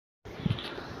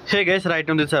Hey guys, right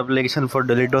now this application for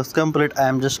delete was complete. I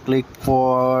am just click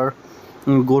for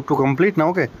go to complete now.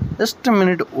 Okay, just a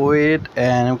minute wait,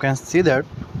 and you can see that.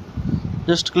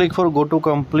 Just click for go to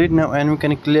complete now, and you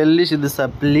can clearly see this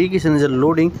application is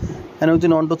loading. And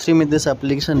within 1 to 3 minutes, this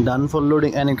application done for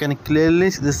loading, and you can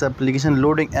clearly see this application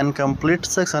loading and complete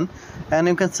section. And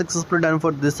you can successfully done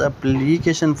for this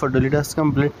application for delete as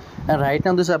complete. And right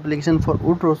now this application for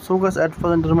withdraw. So guys, at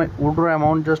first enter my withdraw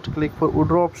amount. Just click for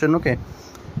withdraw option. Okay,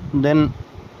 then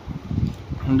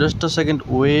just a second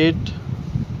wait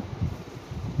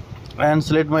and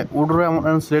select my withdraw amount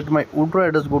and select my withdraw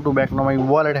address. Go to back now my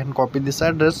wallet and copy this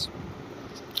address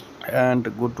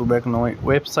and go to back now my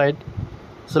website,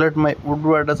 select my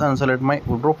withdraw address and select my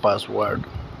withdraw password.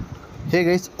 Hey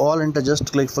guys, all enter,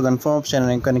 just click for confirm option,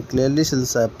 and you can clearly see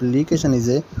this application is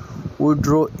a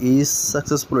withdraw is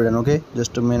successfully done. Okay,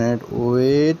 just a minute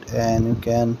wait, and you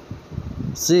can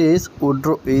see is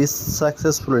withdraw is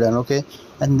successfully done. Okay,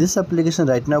 and this application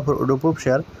right now for withdraw proof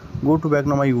share, go to back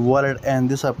now my wallet, and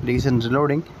this application is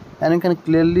reloading, and you can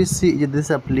clearly see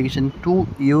this application 2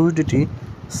 USDT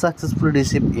successfully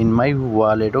received in my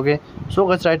wallet. Okay, so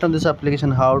guys, right now this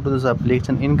application, how to this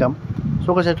application income.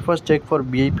 So guys, at first check for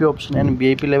VIP option and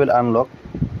VIP level unlock.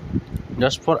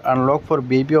 Just for unlock for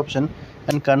VIP option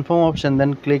and confirm option,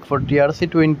 then click for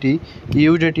TRC20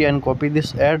 USDT and copy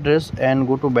this address and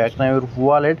go to back now your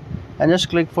wallet, and just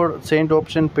click for send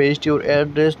option, paste your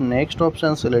address, next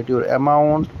option, select your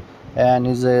amount, and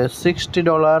is a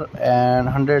 $60 and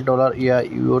 $100, yeah,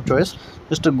 your choice.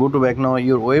 Just to go to back now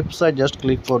your website, just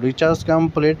click for recharge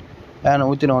complete, and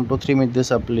within 1 to 3 minutes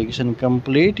this application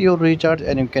complete your recharge,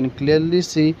 and you can clearly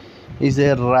see is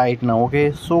there right now.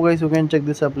 Okay, so guys, you can check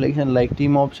this application like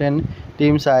team option,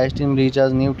 team size, team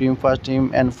recharge, new team, first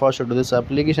team, and first to this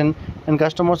application, and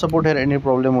customer support here. Any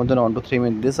problem within 1 to 3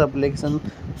 minutes this application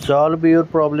solve your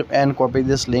problem, and copy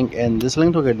this link and this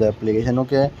link to get the application.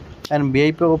 Okay, and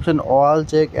VIP option all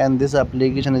check, and this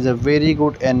application is a very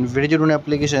good and very genuine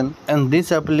application. And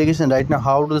this application right now,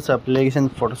 how to this application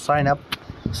for sign up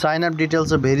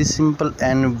details are very simple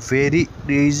and very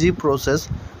easy process.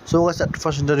 So guys, at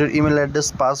first enter your email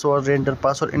address, password, enter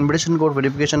password, invitation code,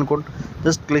 verification code.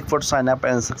 Just click for sign up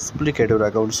and successfully get your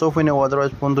account. So when you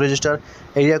otherwise phone to register,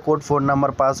 area code, phone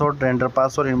number, password, enter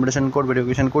password, invitation code,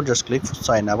 verification code, just click for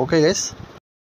sign up. Okay guys.